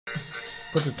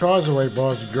Put the toys away,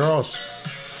 boys and girls,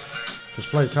 because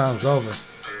playtime's over.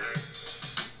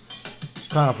 It's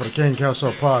time for the King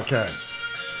Kelso podcast.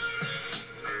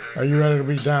 Are you ready to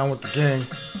be down with the king?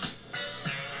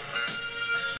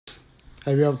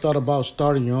 Have you ever thought about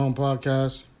starting your own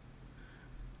podcast?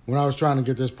 When I was trying to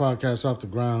get this podcast off the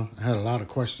ground, I had a lot of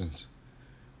questions.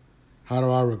 How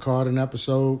do I record an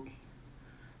episode?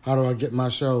 How do I get my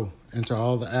show into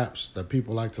all the apps that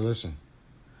people like to listen?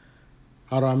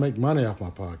 How do I make money off my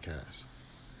podcast?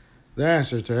 The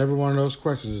answer to every one of those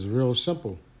questions is real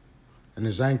simple, and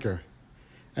it's Anchor.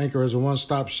 Anchor is a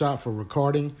one-stop shop for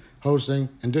recording, hosting,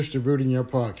 and distributing your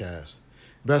podcast.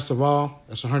 Best of all,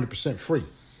 it's 100% free,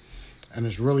 and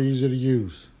it's really easy to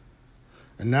use.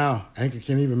 And now, Anchor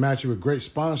can even match you with great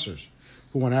sponsors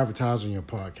who want to advertise on your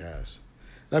podcast.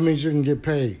 That means you can get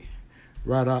paid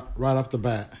right off the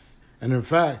bat. And in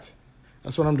fact,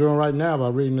 that's what I'm doing right now by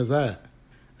reading this ad.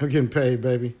 I'm getting paid,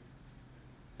 baby.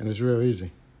 And it's real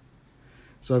easy.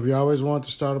 So if you always want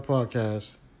to start a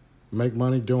podcast, make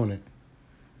money doing it,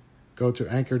 go to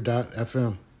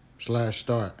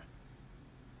anchor.fm/start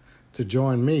to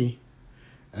join me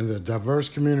and the diverse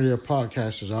community of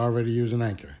podcasters already using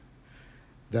Anchor.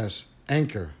 That's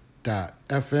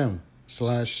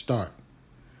anchor.fm/start.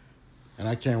 And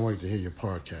I can't wait to hear your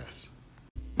podcast.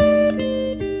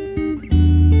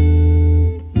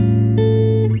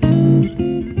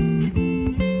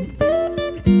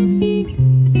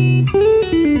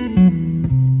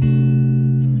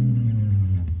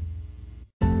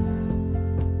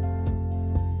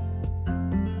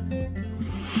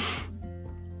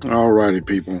 Alrighty,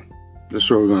 people. This is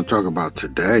what we're going to talk about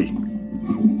today.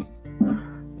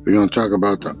 We're going to talk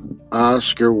about the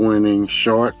Oscar-winning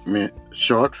short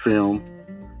film,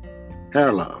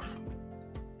 Hair Love.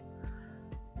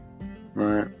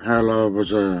 Right? Hair Love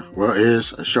is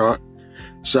a short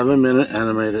 7-minute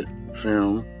animated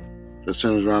film that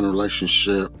centers around the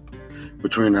relationship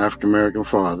between the African-American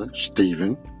father,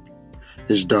 Stephen,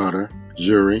 his daughter,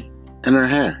 Zuri, and her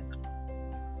hair.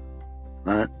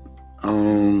 Right?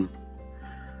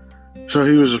 So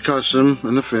he was accustomed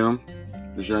in the film,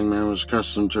 this young man was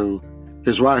accustomed to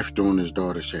his wife doing his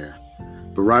daughter's hair.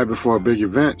 But right before a big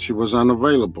event, she was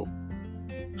unavailable.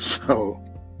 So,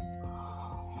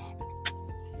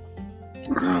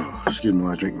 excuse me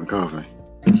while I drink my coffee.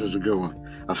 This is a good one.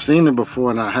 I've seen it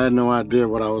before and I had no idea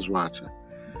what I was watching.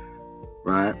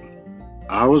 Right?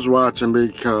 I was watching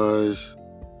because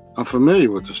I'm familiar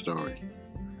with the story.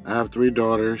 I have 3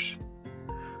 daughters,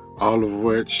 all of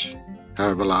which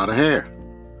have a lot of hair,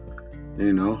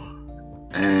 and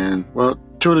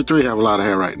 2 to 3 have a lot of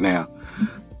hair right now.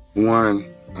 One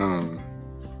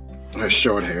has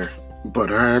short hair, but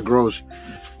her hair grows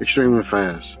extremely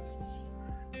fast.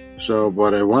 So,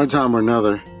 but at one time or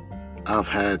another, I've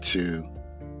had to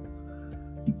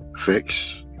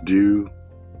fix,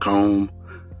 comb,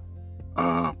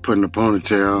 put in a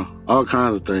ponytail, all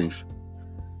kinds of things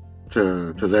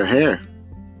to their hair.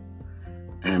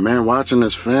 And man, watching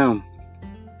this film,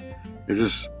 it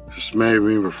just made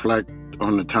me reflect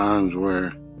on the times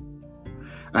where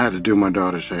I had to do my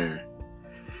daughter's hair.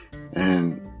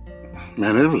 And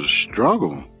man, it was a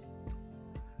struggle.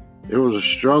 It was a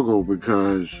struggle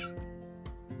because,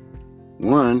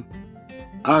 one,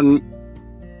 I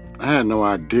had no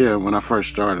idea when I first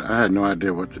started. I had no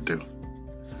idea what to do,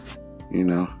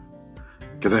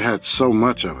 because I had so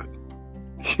much of it.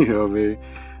 You know what I mean?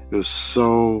 There's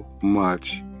so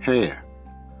much hair,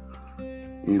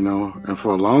 and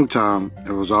for a long time,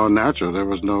 it was all natural. There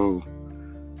was no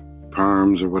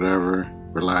perms or whatever,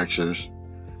 relaxers.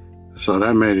 So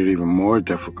that made it even more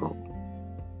difficult.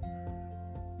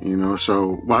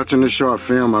 So watching this short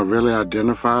film, I really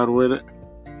identified with it.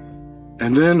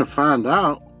 And then to find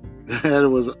out that it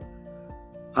was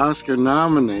Oscar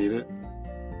nominated,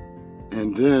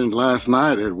 and then last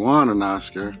night it won an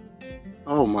Oscar.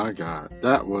 Oh my God,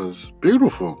 that was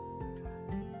beautiful.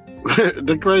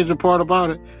 The crazy part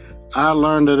about it, I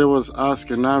learned that it was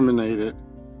Oscar nominated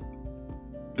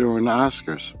during the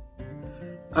Oscars.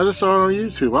 I just saw it on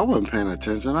YouTube. I wasn't paying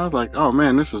attention. I was like, oh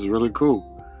man, this is really cool.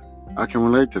 I can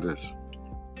relate to this.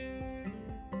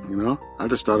 I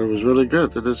just thought it was really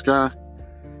good that this guy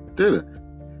did it.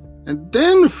 And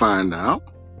then to find out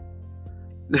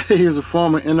that he's a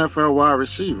former NFL wide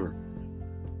receiver,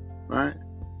 right?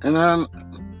 And then,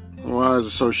 why is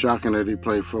it so shocking that he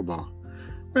played football?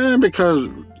 Man, because,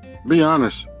 be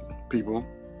honest, people,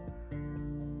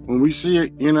 when we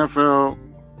see NFL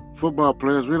football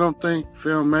players, we don't think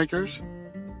filmmakers.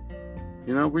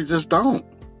 We just don't.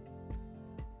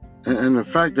 And the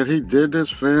fact that he did this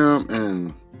film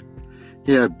and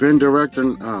he had been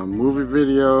directing movie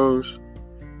videos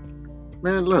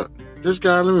Man, look, this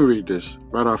guy, let me read this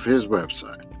right off his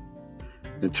website.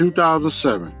 In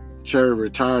 2007, Cherry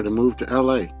retired and moved to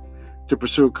L.A. to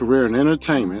pursue a career in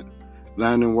entertainment,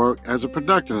 landing work as a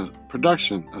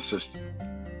production assistant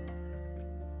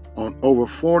on over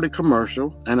 40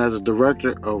 commercials and as a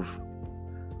director of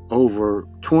over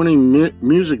 20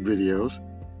 music videos.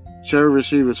 Cherry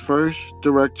received his first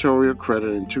directorial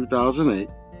credit in 2008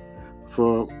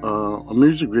 for a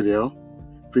music video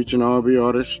featuring R&B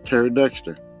artist Terry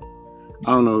Dexter.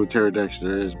 I don't know who Terry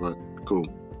Dexter is, but cool.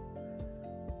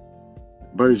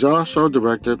 But he's also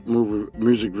directed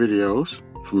music videos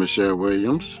for Michelle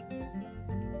Williams,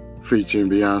 featuring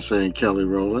Beyonce and Kelly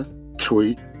Rowland,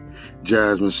 Tweet,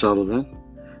 Jasmine Sullivan,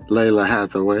 Layla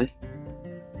Hathaway,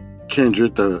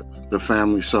 Kendrick the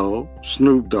Family Soul,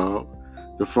 Snoop Dogg,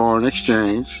 The Foreign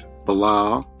Exchange,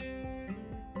 Bilal,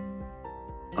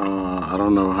 I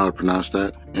don't know how to pronounce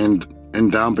that, and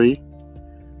Ndambi,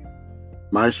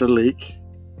 Maisa Leak,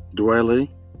 Dwele,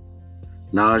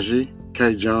 Najee,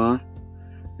 K. John,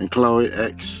 and Chloe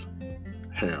X.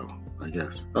 Hell, I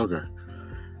guess. Okay.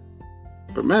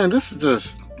 But man, this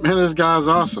guy's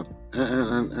awesome.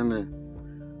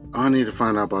 And I need to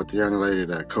find out about the young lady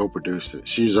that co-produced it.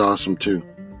 She's awesome too.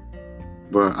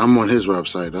 But I'm on his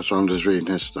website. That's why I'm just reading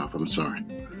his stuff. I'm sorry.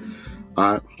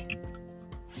 All right.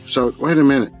 So, wait a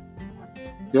minute.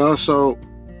 He also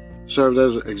served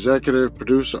as an executive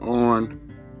producer on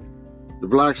the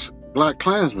Black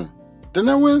Klansman. Didn't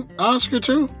that win Oscar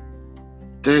too?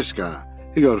 This guy.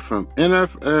 He goes from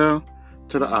NFL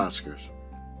to the Oscars.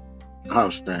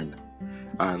 Outstanding.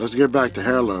 All right, let's get back to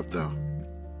Hair Love, though.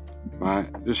 All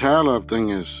right, this Hair Love thing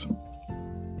it's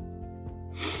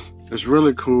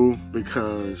really cool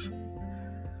because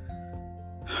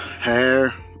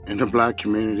hair in the black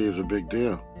community is a big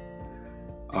deal.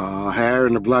 Hair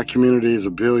in the black community is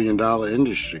 $1 billion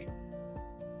industry.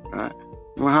 All right.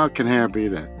 Well, how can hair be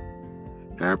that?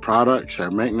 Hair products, hair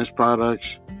maintenance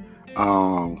products,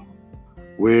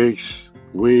 wigs,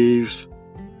 weaves,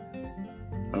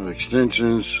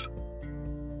 extensions,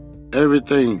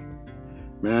 everything.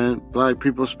 Man, black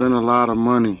people spend a lot of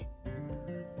money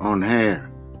on hair.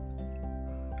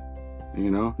 You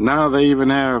know, now they even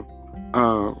have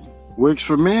wigs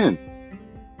for men.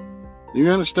 You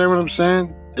understand what I'm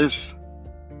saying? It's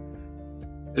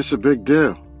a big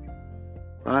deal,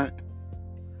 right?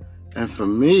 And for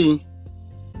me,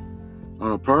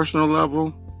 on a personal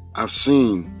level, I've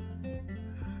seen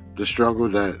the struggle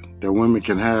that women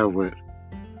can have with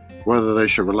whether they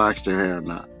should relax their hair or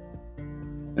not.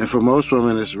 And for most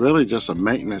women, it's really just a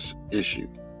maintenance issue,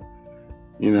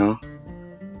 you know?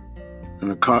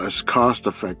 And it's cost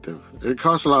effective. It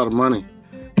costs a lot of money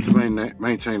to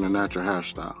maintain a natural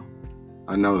hairstyle.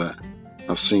 I know that.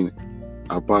 I've seen it.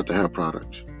 I bought the hair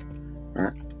products. All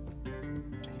right?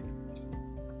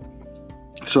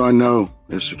 So I know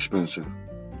it's expensive.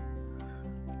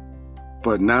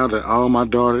 But now that all my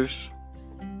daughters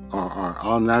are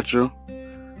all natural,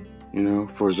 you know,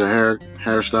 for as the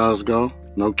hairstyles go,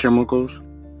 no chemicals,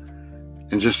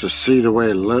 and just to see the way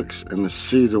it looks and to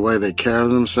see the way they carry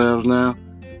themselves now,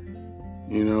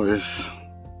 you know, it's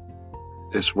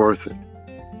worth it.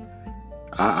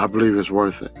 I believe it's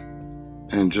worth it.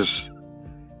 And just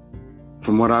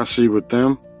from what I see with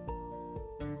them,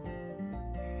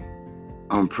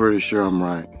 I'm pretty sure I'm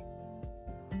right.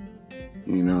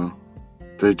 You know,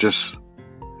 they just,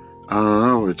 I don't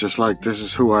know, it's just like, this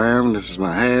is who I am, this is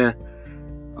my hair,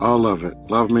 all of it.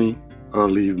 Love me or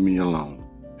leave me alone.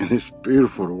 And it's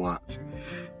beautiful to watch.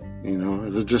 You know,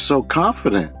 they're just so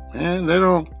confident, man. They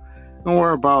don't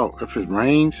worry about if it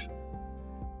rains.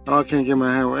 Oh, I can't get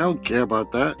my hair wet. I don't care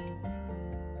about that.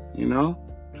 You know,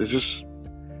 they just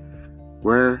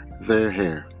wear their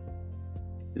hair.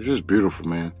 It's just beautiful,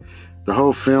 man. The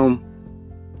whole film,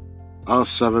 all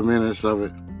 7 minutes of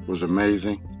it was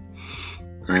amazing.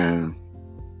 And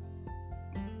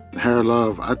Hair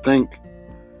Love, I think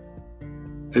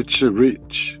it should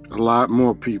reach a lot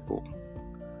more people.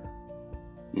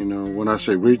 You know, when I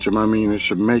say reach them, I mean it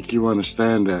should make you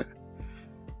understand that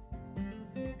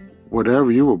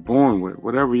whatever you were born with,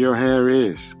 whatever your hair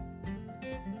is,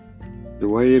 the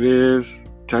way it is,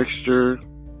 texture,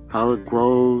 how it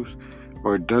grows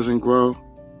or it doesn't grow,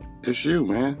 it's you,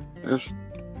 man.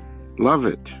 Love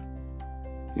it.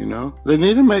 You know, they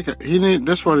need to make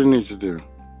that's what he needs to do.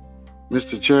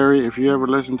 Mr. Cherry, if you ever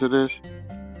listen to this,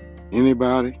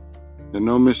 anybody that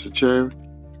know Mr. Cherry,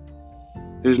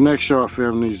 his next short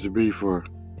film needs to be for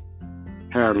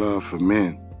Hair Love for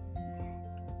men,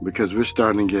 because we're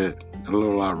starting to get a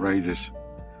little outrageous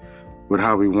with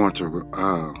how we want to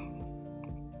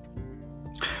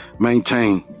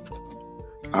maintain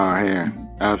our hair.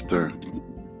 after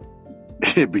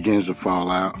it begins to fall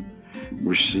out,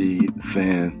 recede,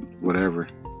 thin, whatever.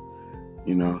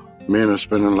 Men are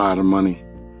spending a lot of money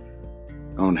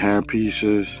on hair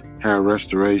pieces, hair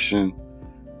restoration,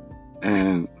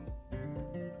 and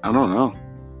I don't know.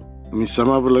 I mean, some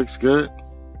of it looks good,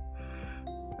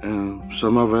 and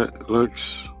some of it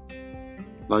looks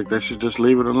like they should just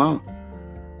leave it alone.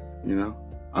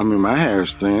 I mean, my hair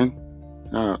is thin,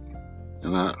 and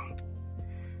I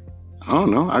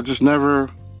don't know. I just never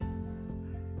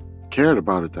cared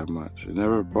about it that much. It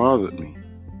never bothered me.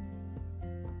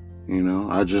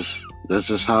 That's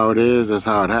just how it is. That's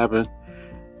how it happened.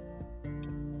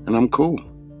 And I'm cool.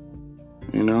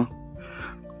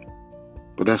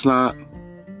 But that's not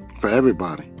for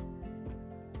everybody.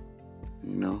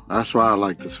 That's why I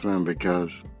like this film,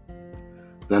 because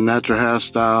the natural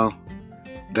hairstyle,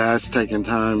 dads taking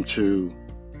time to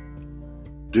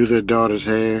do their daughter's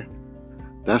hair,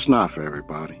 that's not for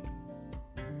everybody.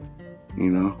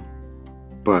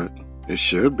 But it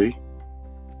should be,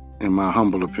 in my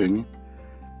humble opinion.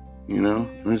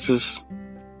 It's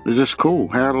just cool.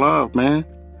 Hair love, man.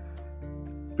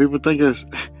 People think it's,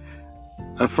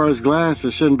 at first glance,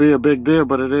 it shouldn't be a big deal,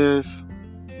 but it is.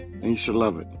 And you should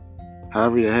love it.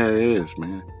 However your hair is,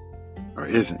 man. Or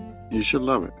isn't. You should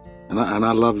love it. And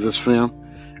I love this film.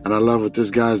 And I love what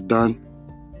this guy's done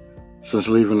since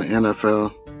leaving the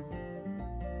NFL.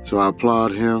 So I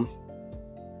applaud him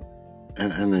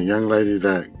and the young lady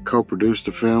that co-produced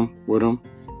the film with him.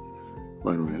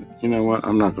 Wait a minute. You know what?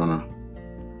 I'm going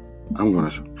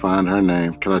to find her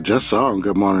name, because I just saw her on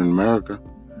Good Morning America.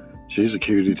 She's a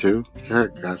cutie too.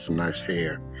 Got some nice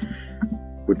hair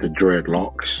with the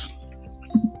dreadlocks.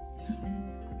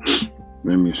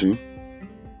 Let me see.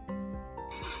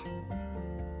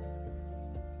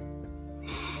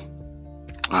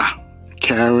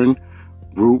 Karen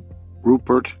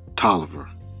Rupert Tolliver.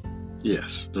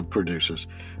 Yes, the producers.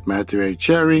 Matthew A.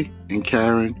 Cherry and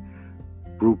Karen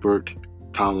Rupert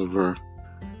Tolliver.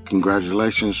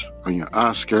 Congratulations on your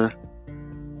Oscar.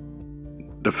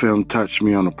 The film touched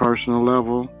me on a personal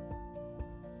level,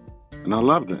 and I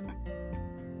loved it.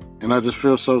 And I just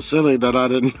feel so silly that I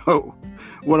didn't know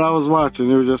what I was watching.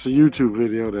 It was just a YouTube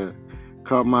video that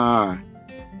caught my eye,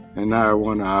 and now I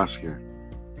won an Oscar.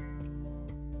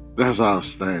 That's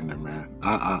outstanding, man.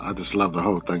 I just love the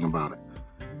whole thing about it.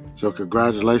 So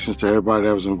congratulations to everybody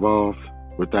that was involved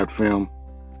with that film.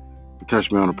 It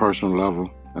touched me on a personal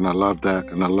level, and I love that,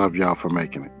 and I love y'all for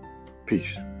making it.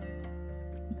 Peace.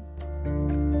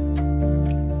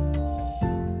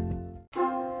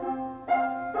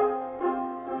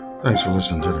 Thanks for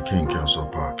listening to the King Kelso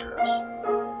Podcast.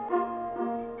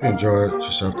 If you enjoyed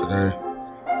yourself today,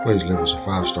 please leave us a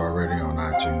 5-star rating on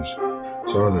iTunes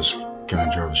so others can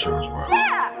enjoy the show as well.